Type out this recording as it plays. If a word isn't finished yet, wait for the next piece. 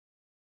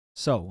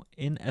So,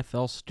 in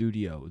FL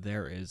Studio,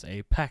 there is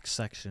a pack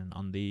section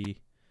on the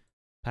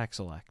pack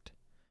select,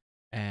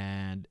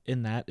 and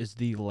in that is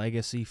the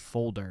legacy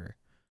folder.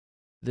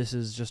 This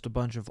is just a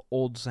bunch of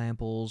old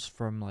samples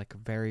from like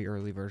very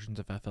early versions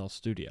of FL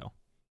Studio.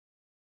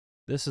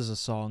 This is a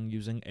song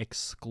using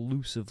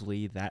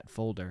exclusively that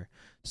folder.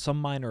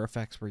 Some minor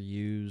effects were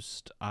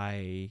used.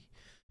 I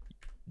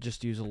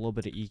just use a little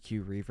bit of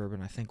EQ, reverb,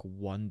 and I think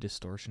one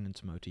distortion and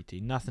some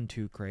OTT. Nothing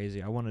too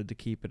crazy. I wanted to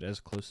keep it as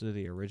close to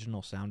the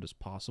original sound as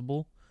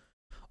possible.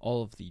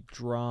 All of the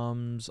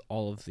drums,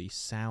 all of the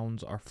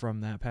sounds are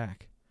from that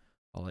pack.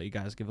 I'll let you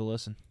guys give a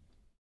listen.